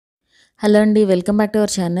Hello అండి, welcome back to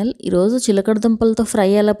our channel. ఈరోజు చిలకడ దుంపలతో ఫ్రై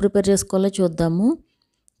ఎలా ప్రిపేర్ చేసుకోవాలో చూద్దాము.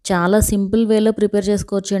 చాలా సింపుల్ వేలో ప్రిపేర్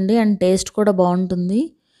చేసుకోవచ్చండి అండ్ టేస్ట్ కూడా బాగుంటుంది.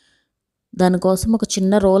 దానికోసం ఒక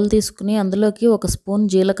చిన్న రోల్ తీసుకుని అందులోకి ఒక స్పూన్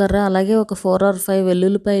జీలకర్ర, అలాగే ఒక 4 or 5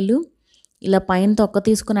 వెల్లుల్లిపాయలు ఇలా పైన తొక్క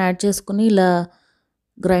తీసుకుని యాడ్ చేసుకుని ఇలా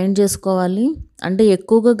గ్రైండ్ చేసుకోవాలి. అంటే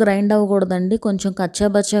ఎక్కువగా గ్రైండ్ అవ్వకూడదండి, కొంచెం కచ్చా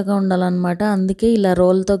బచ్చాగా ఉండాలన్నమాట. అందుకే ఇలా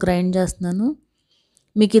రోల్తో గ్రైండ్ చేస్తున్నాను.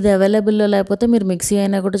 మీకు ఇది అవైలబుల్లో లేకపోతే మీరు మిక్సీ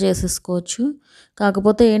అయినా కూడా చేసేసుకోవచ్చు.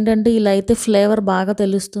 కాకపోతే ఏంటంటే ఇలా అయితే ఫ్లేవర్ బాగా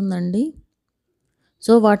తెలుస్తుందండి.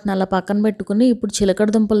 సో వాటిని అలా పక్కన పెట్టుకుని ఇప్పుడు చిలకడ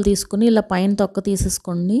దుంపలు తీసుకుని ఇలా పైన తొక్క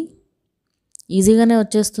తీసేసుకోండి. ఈజీగానే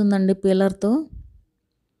వచ్చేస్తుందండి పీలర్తో.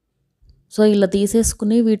 సో ఇలా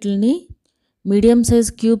తీసేసుకుని వీటిని మీడియం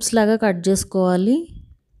సైజ్ క్యూబ్స్ లాగా కట్ చేసుకోవాలి.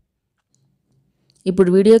 ఇప్పుడు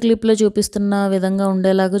వీడియో క్లిప్లో చూపిస్తున్న విధంగా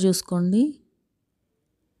ఉండేలాగా చూసుకోండి.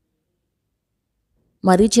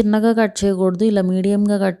 మరీ చిన్నగా కట్ చేయకూడదు, ఇలా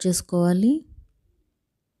మీడియంగా కట్ చేసుకోవాలి.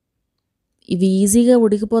 ఇవి ఈజీగా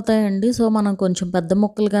ఉడికిపోతాయండి. సో మనం కొంచెం పెద్ద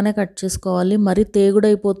ముక్కలుగానే కట్ చేసుకోవాలి. మరీ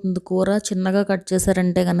తేగుడైపోతుంది కూర చిన్నగా కట్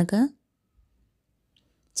చేశారంటే కనుక.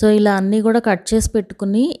 సో ఇలా అన్నీ కూడా కట్ చేసి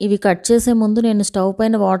పెట్టుకుని, ఇవి కట్ చేసే ముందు నేను స్టవ్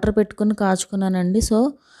పైన వాటర్ పెట్టుకుని కాచుకున్నానండి. సో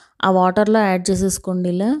ఆ వాటర్లో యాడ్ చేసేసుకోండి.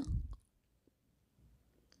 ఇలా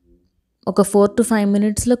ఒక 4 to 5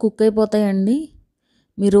 minutesలో కుక్ అయిపోతాయండి.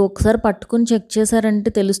 మీరు ఒకసారి పట్టుకుని చెక్ చేశారంటే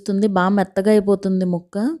తెలుస్తుంది, బాగా మెత్తగా అయిపోతుంది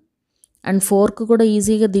ముక్క. అండ్ ఫోర్క్ కూడా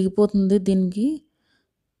ఈజీగా దిగిపోతుంది దీనికి.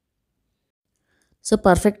 సో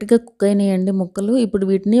పర్ఫెక్ట్గా కుక్ అయినాయండి ముక్కలు. ఇప్పుడు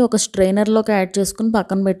వీటిని ఒక స్ట్రైనర్లోకి యాడ్ చేసుకుని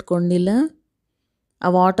పక్కన పెట్టుకోండి. ఇలా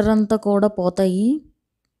ఆ వాటర్ అంతా కూడా పోతాయి.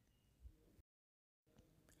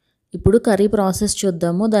 ఇప్పుడు కర్రీ ప్రాసెస్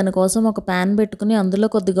చూద్దాము. దానికోసం ఒక ప్యాన్ పెట్టుకుని అందులో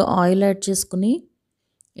కొద్దిగా ఆయిల్ యాడ్ చేసుకుని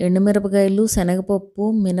ఎండుమిరపకాయలు, శనగపప్పు,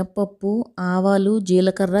 మినప్పప్పు, ఆవాలు,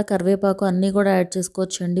 జీలకర్ర, కరివేపాకు అన్నీ కూడా యాడ్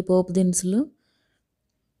చేసుకోవచ్చండి పోపు దినుసులు.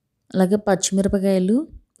 అలాగే పచ్చిమిరపకాయలు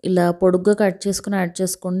ఇలా పొడుగ్గా కట్ చేసుకుని యాడ్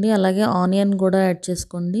చేసుకోండి. అలాగే ఆనియన్ కూడా యాడ్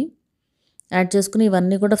చేసుకోండి. యాడ్ చేసుకుని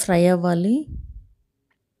ఇవన్నీ కూడా ఫ్రై అవ్వాలి.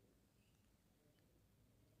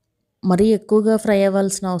 మరీ ఎక్కువగా ఫ్రై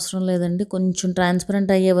అవ్వాల్సిన అవసరం లేదండి, కొంచెం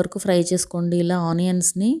ట్రాన్స్పరెంట్ అయ్యే వరకు ఫ్రై చేసుకోండి ఇలా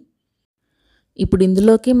ఆనియన్స్ని. ఇప్పుడు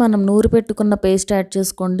ఇందులోకి మనం నూరి పెట్టుకున్న పేస్ట్ యాడ్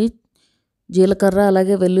చేసుకోండి. జీలకర్ర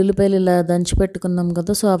అలాగే వెల్లుల్లిపాయలు ఇలా దంచి పెట్టుకున్నాం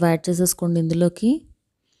కదా, సో అవి యాడ్ చేసేసుకోండి ఇందులోకి.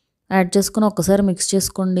 యాడ్ చేసుకుని ఒకసారి మిక్స్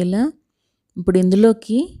చేసుకోండి ఇలా. ఇప్పుడు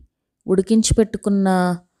ఇందులోకి ఉడికించి పెట్టుకున్న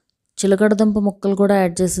చిలకడ దుంప ముక్కలు కూడా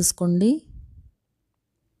యాడ్ చేసేసుకోండి.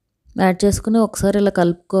 యాడ్ చేసుకుని ఒకసారి ఇలా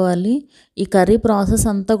కలుపుకోవాలి. ఈ కర్రీ ప్రాసెస్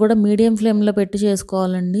అంతా కూడా మీడియం ఫ్లేమ్లో పెట్టి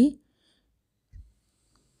చేసుకోవాలండి.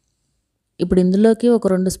 ఇప్పుడు ఇందులోకి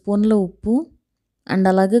ఒక 2 స్పూన్ల ఉప్పు అండ్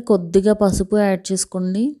అలాగే కొద్దిగా పసుపు యాడ్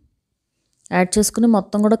చేసుకోండి. యాడ్ చేసుకుని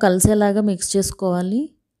మొత్తం కూడా కలిసేలాగా మిక్స్ చేసుకోవాలి.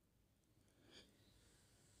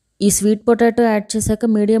 ఈ స్వీట్ పొటాటో యాడ్ చేశాక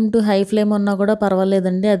మీడియం టు హై ఫ్లేమ్ ఉన్నా కూడా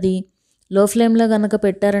పర్వాలేదండి. అది లో ఫ్లేమ్లో కనుక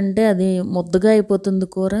పెట్టారంటే అది ముద్దగా అయిపోతుంది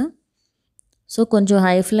కూర. సో కొంచెం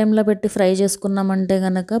హై ఫ్లేమ్లో పెట్టి ఫ్రై చేసుకున్నామంటే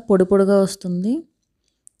కనుక పొడి పొడిగా వస్తుంది.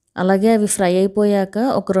 అలాగే అవి ఫ్రై అయిపోయాక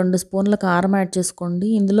ఒక 2 స్పూన్ల కారం యాడ్ చేసుకోండి.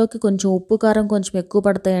 ఇందులోకి కొంచెం ఉప్పు కారం కొంచెం ఎక్కువ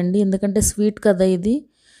పడతాయండి, ఎందుకంటే స్వీట్ కదా ఇది,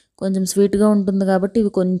 కొంచెం స్వీట్గా ఉంటుంది కాబట్టి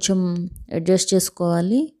ఇవి కొంచెం అడ్జస్ట్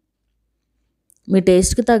చేసుకోవాలి. మీ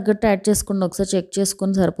టేస్ట్కి తగ్గట్టు యాడ్ చేసుకోండి, ఒకసారి చెక్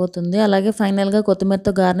చేసుకొని సరిపోతుంది. అలాగే ఫైనల్గా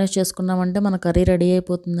కొత్తిమీరతో గార్నిష్ చేసుకున్నామంటే మన కర్రీ రెడీ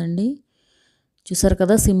అయిపోతుందండి. చూసారు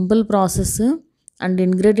కదా, సింపుల్ ప్రాసెస్. అండ్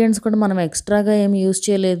ఇంగ్రీడియంట్స్ కూడా మనం ఎక్స్ట్రాగా ఏమి యూజ్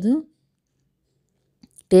చేయలేదు.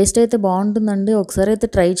 టేస్ట్ అయితే బాగుంటుందండి, ఒకసారి అయితే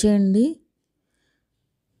ట్రై చేయండి.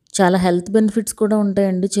 చాలా హెల్త్ బెనిఫిట్స్ కూడా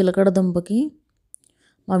ఉంటాయండి చిలకడ దుంపకి.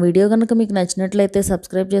 మా వీడియో కనుక మీకు నచ్చినట్లయితే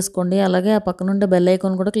సబ్స్క్రైబ్ చేసుకోండి. అలాగే ఆ పక్కన ఉండే బెల్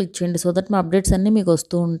ఐకాన్ కూడా క్లిక్ చేయండి, సో దట్ మా అప్డేట్స్ అన్నీ మీకు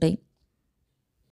వస్తూ ఉంటాయి.